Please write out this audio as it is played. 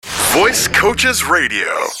Voice Coaches Radio.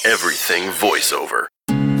 Everything voiceover.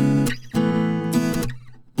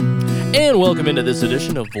 And welcome into this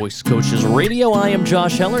edition of Voice Coaches Radio. I am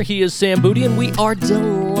Josh Heller. He is Sam Booty, and we are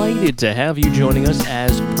delighted to have you joining us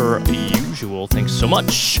as per usual. Thanks so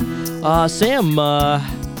much. Sam,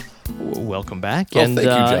 welcome back. Oh, thank you,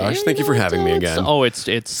 Josh. Thank you for having me again.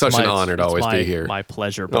 It's such an honor to always be here. My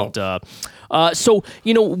pleasure. But so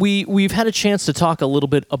we've had a chance to talk a little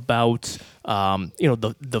bit about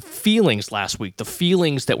the feelings last week, the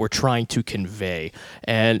feelings that we're trying to convey,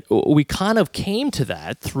 and we kind of came to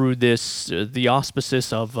that through this the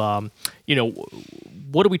auspices of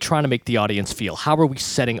what are we trying to make the audience feel? How are we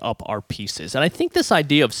setting up our pieces? And I think this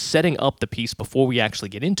idea of setting up the piece before we actually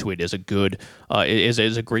get into it is a good is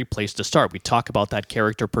a great place to start. We talk about that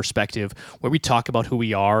character perspective where we talk about who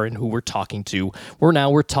we are and who we're talking to.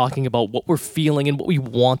 We're talking about what we're feeling and what we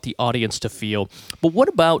want the audience to feel. But what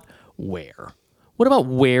about where? What about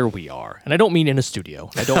where we are? And I don't mean in a studio.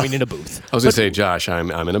 I don't mean in a booth. I was going to say, Josh, I'm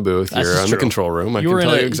in a booth. You're in the control room. I can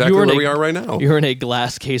tell you exactly where we are right now. You're in a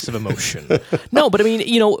glass case of emotion. No, but I mean,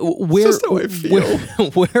 where, it's just how I feel.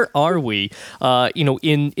 Where are we,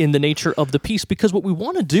 in the nature of the piece? Because what we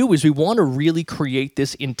want to do is we want to really create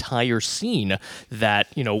this entire scene that,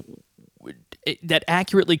 that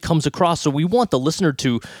accurately comes across. So we want the listener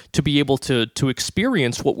to be able to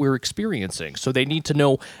experience what we're experiencing. So they need to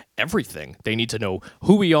know everything. They need to know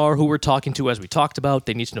who we are, who we're talking to, as we talked about.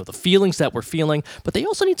 They need to know the feelings that we're feeling, but they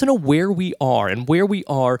also need to know where we are and where we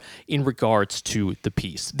are in regards to the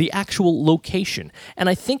piece, the actual location. And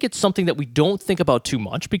I think it's something that we don't think about too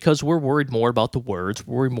much because we're worried more about the words,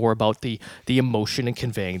 we're worried more about the emotion and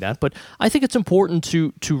conveying that. But I think it's important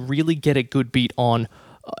to really get a good beat on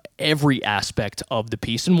every aspect of the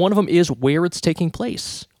piece, and one of them is where it's taking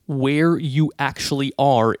place, where you actually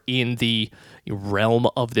are in the realm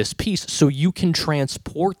of this piece, so you can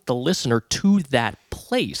transport the listener to that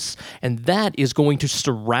place, and that is going to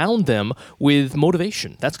surround them with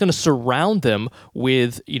motivation. That's going to surround them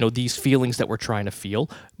with these feelings that we're trying to feel,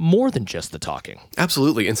 more than just the talking.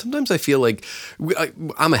 Absolutely. And sometimes I feel like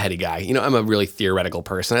I'm a heady guy. I'm a really theoretical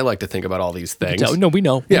person. I like to think about all these things. No, we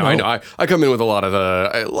know. Yeah, I know. I come in with a lot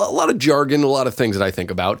of jargon, a lot of things that I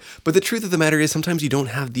think about. But the truth of the matter is sometimes you don't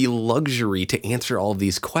have the luxury to answer all of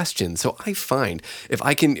these questions. So I find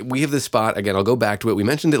we have this spot, again, I'll go back to it. We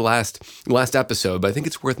mentioned it last episode, but I think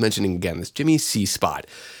it's worth mentioning again, this Jimmy C spot.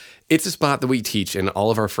 It's a spot that we teach in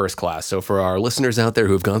all of our first class. So for our listeners out there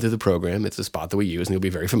who have gone through the program, it's a spot that we use, and you'll be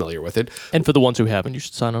very familiar with it. And for the ones who haven't, you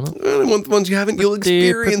should sign on up. The ones you haven't, you'll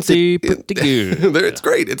experience it. Pretty good. It's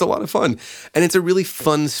great. It's a lot of fun. And it's a really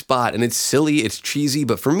fun spot, and it's silly, it's cheesy,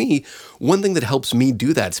 but for me, one thing that helps me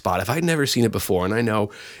do that spot, if I'd never seen it before, and I know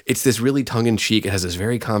it's this really tongue-in-cheek, it has this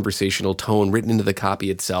very conversational tone written into the copy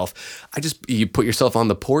itself. You put yourself on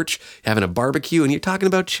the porch, having a barbecue, and you're talking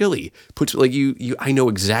about chili. I know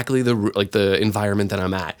exactly the environment that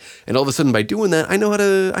I'm at, and all of a sudden by doing that, I know how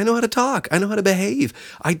to talk. I know how to behave.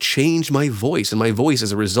 I change my voice, and my voice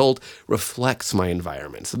as a result reflects my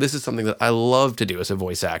environment. So this is something that I love to do as a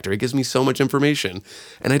voice actor. It gives me so much information,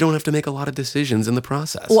 and I don't have to make a lot of decisions in the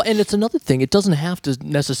process. Well, and it's another thing. It doesn't have to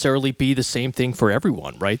necessarily be the same thing for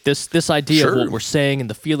everyone, right? This idea of what we're saying and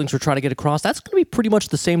the feelings we're trying to get across, that's going to be pretty much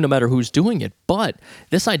the same no matter who's doing it. But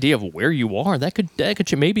this idea of where you are, that could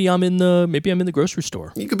maybe I'm in the grocery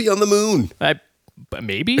store. You could be on the moon.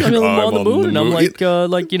 Maybe I'm on the moon, and I'm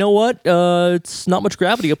like, you know what? It's not much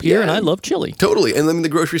gravity up here, and I love chili. Totally. And I mean, the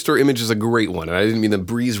grocery store image is a great one. And I didn't mean to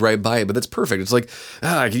breeze right by it, but that's perfect. It's like,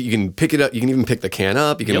 you can pick it up. You can even pick the can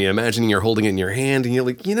up. You can be imagining you're holding it in your hand, and you're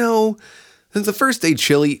like, since the first day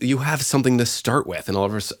chili, you have something to start with, and all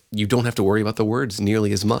of a sudden, you don't have to worry about the words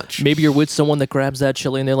nearly as much. Maybe you're with someone that grabs that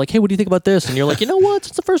chili, and they're like, hey, what do you think about this? And you're like, you know what?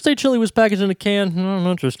 Since the first day chili was packaged in a can,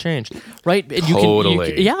 no, just changed. Right? And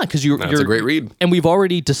totally. Because you're a great read. And we've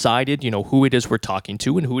already decided, who it is we're talking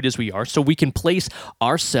to and who it is we are, so we can place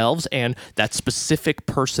ourselves and that specific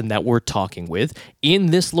person that we're talking with in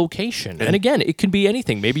this location. And again, it can be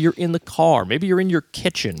anything. Maybe you're in the car. Maybe you're in your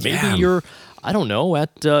kitchen. Maybe you're, I don't know,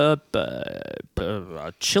 at a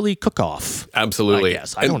chili cook-off. Absolutely. I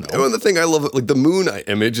guess. I don't know. And the thing I love, the moon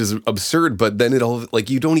image is absurd, but then it all,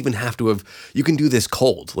 you don't even have to you can do this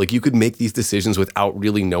cold. You could make these decisions without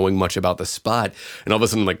really knowing much about the spot, and all of a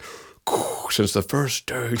sudden, since the first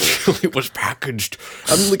day chili was packaged.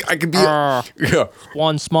 I'm like, I could be,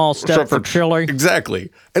 One small step for chili.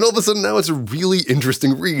 Exactly. And all of a sudden now it's a really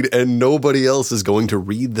interesting read, and nobody else is going to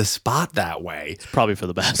read the spot that way. Probably for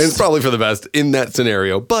the best. And it's probably for the best in that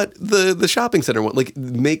scenario. But the shopping center one, like,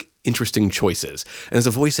 make interesting choices. And as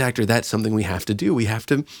a voice actor, that's something we have to do. We have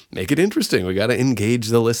to make it interesting. We got to engage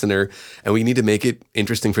the listener, and we need to make it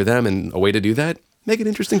interesting for them. And a way to do that, make it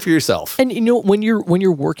interesting for yourself. And you know, when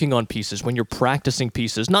you're working on pieces, when you're practicing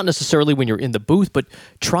pieces, not necessarily when you're in the booth, but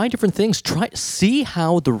try different things. See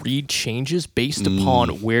how the read changes based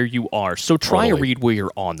upon where you are. So try a read where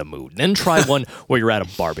you're on the mood, then try one where you're at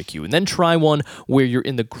a barbecue, and then try one where you're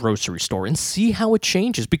in the grocery store, and see how it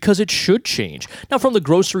changes, because it should change. Now, from the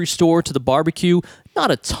grocery store to the barbecue, not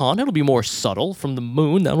a ton. It'll be more subtle. From the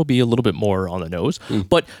moon, that'll be a little bit more on the nose.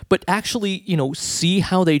 But actually, you know, see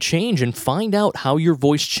how they change and find out how your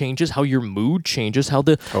voice changes, how your mood changes, how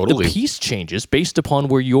the piece changes based upon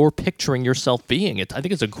where you're picturing yourself being. I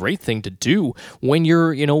think it's a great thing to do when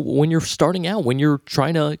you're starting out, when you're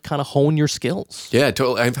trying to kind of hone your skills. Yeah,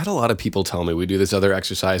 totally. I've had a lot of people tell me we do this other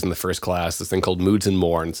exercise in the first class, this thing called Moods and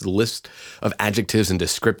More, and it's a list of adjectives and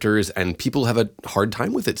descriptors, and people have a hard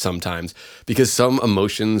time with it sometimes because some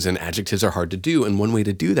emotions and adjectives are hard to do. And one way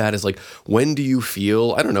to do that is like, when do you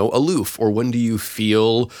feel, I don't know, aloof, or when do you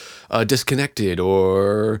feel disconnected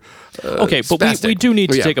or okay, but we do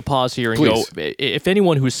need to take a pause here and Please. go. If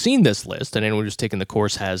anyone who's seen this list and anyone who's taken the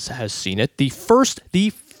course has seen it, the first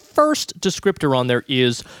descriptor on there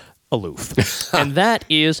is aloof, and that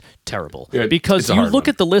is terrible, because you look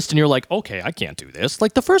at the list and you're like, okay, I can't do this.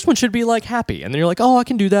 Like, the first one should be like happy, and then you're like, oh, I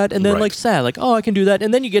can do that, and then like sad, like, oh, I can do that,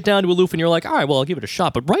 and then you get down to aloof and you're like, all right, well, I'll give it a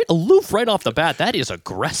shot. But aloof right off the bat, that is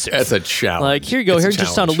aggressive. That's a challenge. Like, here you go, here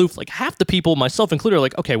just sound aloof. Like, half the people, myself included, are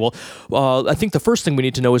like, okay, well, I think the first thing we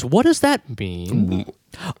need to know is, what does that mean?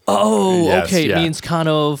 Oh, yes, okay, it means kind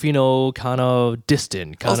of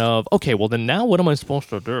distant, okay, well, then now what am I supposed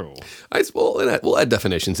to do? We'll add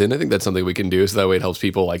definitions in. I think that's something we can do, so that way it helps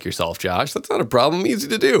people like yourself, Josh. That's not a problem. Easy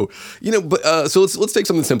to do. You know, but so let's take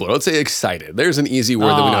something simpler. Let's say excited. There's an easy word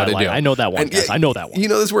that we know how to do. I know that one. Yes, I know that one. You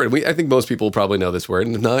know this word. I think most people probably know this word.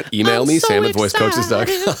 And if not, email me,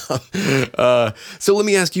 sam@voicecoaches.com. So let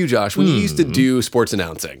me ask you, Josh, when you used to do sports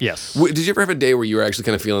announcing, yes, did you ever have a day where you were actually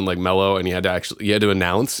kind of feeling like mellow and you had to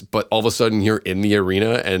announce, but all of a sudden you're in the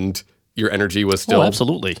arena and your energy was still... Oh,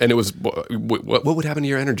 absolutely. And it was... What would happen to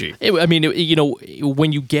your energy?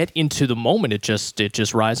 When you get into the moment, it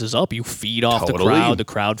just rises up. You feed off the crowd. The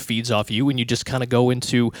crowd feeds off you, and you just kind of go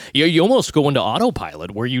into... You almost go into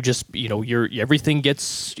autopilot, where you just, everything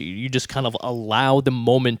gets... You just kind of allow the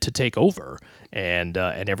moment to take over, and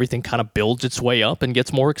everything kind of builds its way up and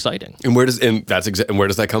gets more exciting. And where does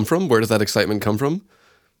that come from? Where does that excitement come from?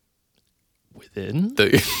 Within?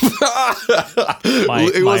 It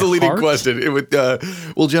was a leading heart? question. It would,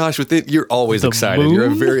 well, Josh, you're always excited. Moon? You're a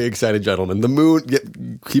very excited gentleman. The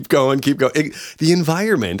moon, keep going. The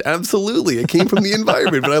environment, absolutely. It came from the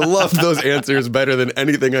environment, but I love those answers better than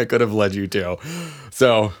anything I could have led you to.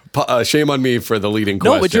 So, shame on me for the leading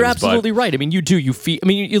question. No, but you're absolutely right. I mean, you feed. I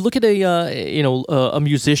mean, you look at a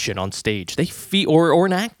musician on stage. They feed, or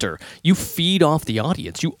an actor. You feed off the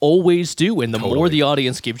audience. You always do, and the more the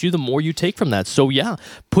audience gives you, the more you take from that. So yeah,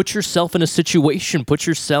 put yourself in a situation. Put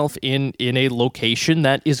yourself in a location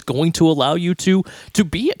that is going to allow you to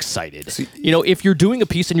be excited. See, if you're doing a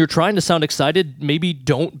piece and you're trying to sound excited, maybe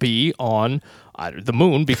don't be on the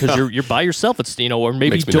moon, because you're by yourself. It's or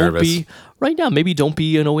maybe don't be right now. Maybe don't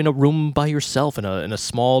be in a room by yourself in a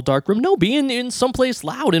small dark room. No, be in someplace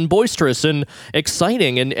loud and boisterous and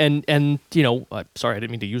exciting and sorry, I didn't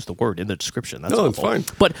mean to use the word in the description. That's no, awful. It's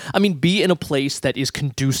fine. But I mean, be in a place that is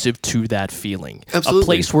conducive to that feeling. Absolutely. A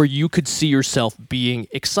place where you could see yourself being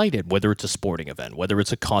excited, whether it's a sporting event, whether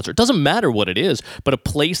it's a concert. Doesn't matter what it is, but a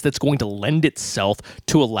place that's going to lend itself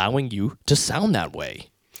to allowing you to sound that way.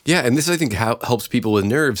 Yeah, and this, I think, helps people with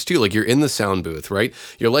nerves, too. Like, you're in the sound booth, right?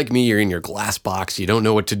 You're like me, you're in your glass box, you don't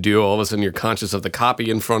know what to do. All of a sudden, you're conscious of the copy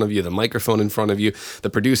in front of you, the microphone in front of you, the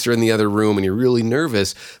producer in the other room, and you're really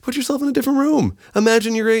nervous. Put yourself in a different room.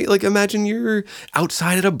 Imagine you're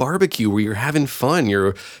outside at a barbecue where you're having fun.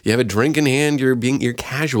 You have a drink in hand, you're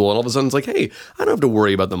casual, and all of a sudden, it's like, hey, I don't have to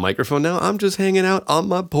worry about the microphone now. I'm just hanging out on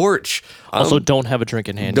my porch. Also, don't have a drink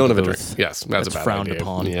in hand. Don't have a drink. Yes, that's a bad frowned idea.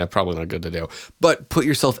 upon. Yeah, probably not good to do. But put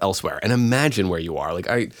yourself elsewhere and imagine where you are.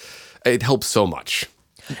 It helps so much.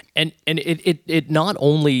 And it not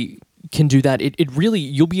only can do that, it really,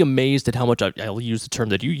 you'll be amazed at how much, I'll use the term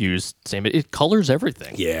that you use, Sam, it colors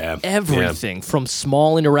everything. Yeah. Everything, from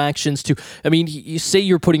small interactions to, I mean, you say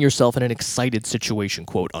you're putting yourself in an excited situation,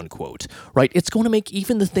 quote unquote, right? It's going to make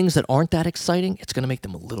even the things that aren't that exciting, it's going to make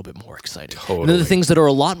them a little bit more exciting. Totally. And then the things that are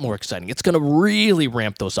a lot more exciting, it's going to really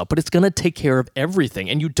ramp those up, but it's going to take care of everything.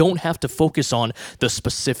 And you don't have to focus on the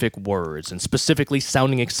specific words and specifically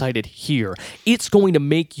sounding excited here. It's going to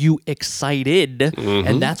make you excited,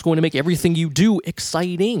 and that's going to make everything you do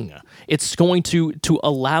exciting. It's going to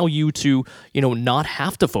allow you to, not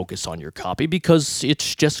have to focus on your copy because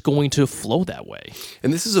it's just going to flow that way.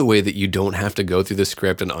 And this is a way that you don't have to go through the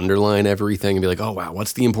script and underline everything and be like, oh, wow,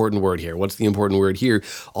 what's the important word here? What's the important word here?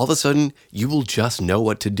 All of a sudden, you will just know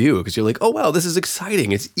what to do because you're like, oh, wow, this is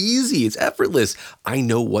exciting. It's easy. It's effortless. I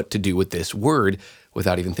know what to do with this word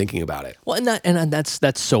without even thinking about it. Well, and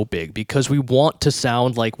that's so big because we want to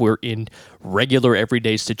sound like we're in regular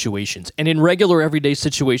everyday situations. And in regular everyday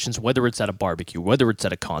situations, whether it's at a barbecue, whether it's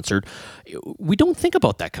at a concert, we don't think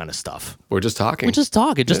about that kind of stuff. We're just talking. We just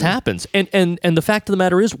talk. It just happens. And the fact of the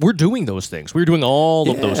matter is, we're doing those things. We're doing all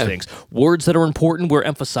of those things. Words that are important, we're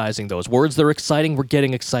emphasizing those. Words that are exciting, we're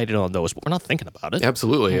getting excited on those. But we're not thinking about it.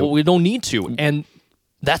 Absolutely. Well, we don't need to. And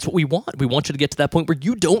that's what we want. We want you to get to that point where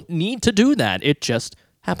you don't need to do that. It just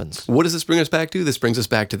happens. What does this bring us back to? This brings us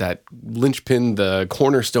back to that linchpin, the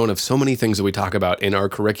cornerstone of so many things that we talk about in our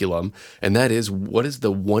curriculum. And that is, what is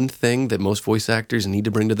the one thing that most voice actors need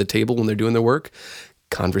to bring to the table when they're doing their work?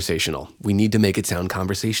 Conversational. We need to make it sound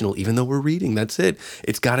conversational, even though we're reading. That's it.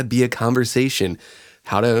 It's got to be a conversation.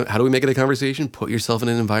 How do we make it a conversation? Put yourself in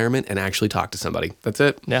an environment and actually talk to somebody. That's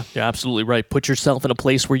it. Yeah, you're absolutely right. Put yourself in a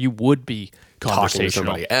place where you would be Talking to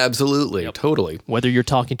somebody. Absolutely. Totally. Whether you're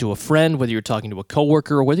talking to a friend, whether you're talking to a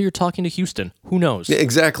coworker, or whether you're talking to Houston, who knows? Yeah,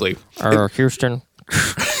 exactly. Houston,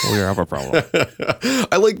 we have a problem.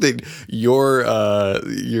 I like that your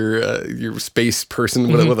space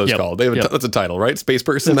person. What are those called? They have that's a title, right? Space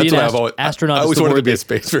person. That's what I've always. Astronaut. I always wanted to be a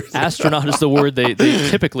space person. Astronaut is the word they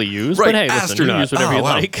typically use. Right. But hey, listen, you use whatever you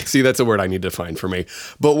like. See, that's a word I need to find for me.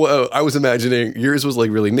 But I was imagining yours was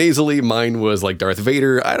like really nasally. Mine was like Darth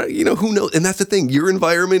Vader. I don't. Who knows? And that's the thing. Your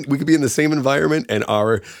environment. We could be in the same environment, and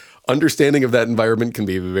our understanding of that environment can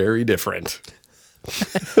be very different.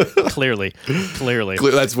 Clearly.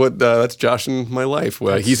 That's Josh in my life.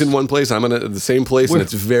 He's in one place, I'm in the same place, and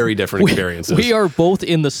it's very different experiences. We are both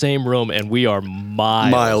in the same room, and we are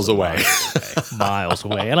miles away. Miles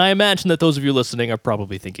away. And I imagine that those of you listening are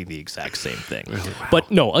probably thinking the exact same thing. Wow.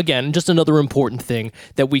 But no, again, just another important thing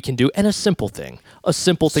that we can do, and a simple thing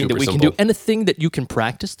that we can do, and a thing that you can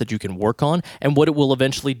practice, that you can work on. And what it will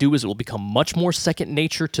eventually do is it will become much more second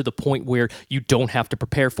nature to the point where you don't have to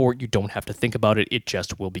prepare for it, you don't have to think about it. It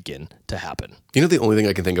just will begin to happen. The only thing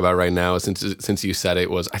I can think about right now, since you said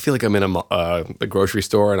it, was I feel like I'm in a grocery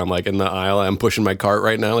store and I'm like in the aisle. I'm pushing my cart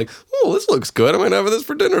right now, like, oh, this looks good. I might have this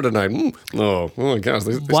for dinner tonight. Oh my gosh!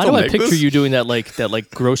 Why do I picture you doing that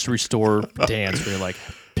like grocery store dance where you're like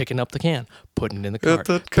picking up the can, putting it in the cart,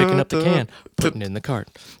 picking up the can, putting it in the cart?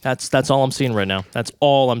 That's all I'm seeing right now. That's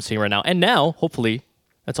all I'm seeing right now. And now, hopefully,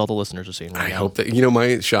 that's all the listeners are seeing right now. I hope that,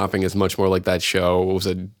 my shopping is much more like that show. What was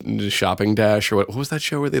it? Shopping Dash? Or what was that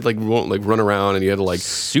show where they'd run around and you had to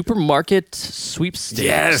Supermarket Sweepstakes.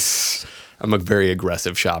 Yes. I'm a very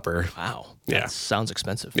aggressive shopper. Wow. Yeah. That sounds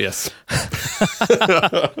expensive. Yes.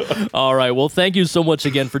 All right. Well, thank you so much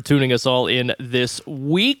again for tuning us all in this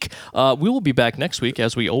week. We will be back next week,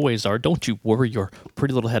 as we always are. Don't you worry your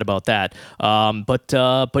pretty little head about that.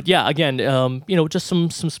 But yeah, again, just some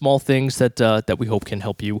small things that we hope can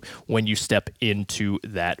help you when you step into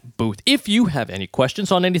that booth. If you have any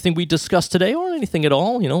questions on anything we discussed today or anything at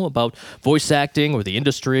all, about voice acting or the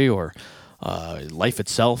industry or life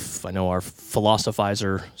itself. I know our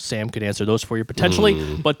philosophizer, Sam, could answer those for you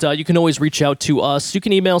potentially, but you can always reach out to us. You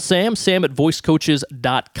can email Sam at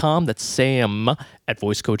voicecoaches.com. That's Sam at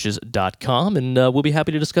voicecoaches.com, and we'll be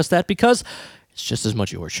happy to discuss that because it's just as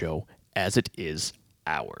much your show as it is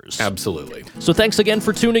ours. Absolutely. So thanks again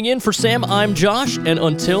for tuning in. For Sam, I'm Josh, and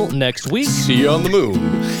until next week. See you on the moon.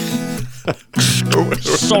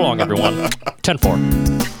 So long, everyone.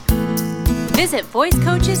 10-4. Visit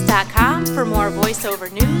voicecoaches.com for more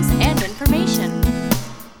voiceover news and information.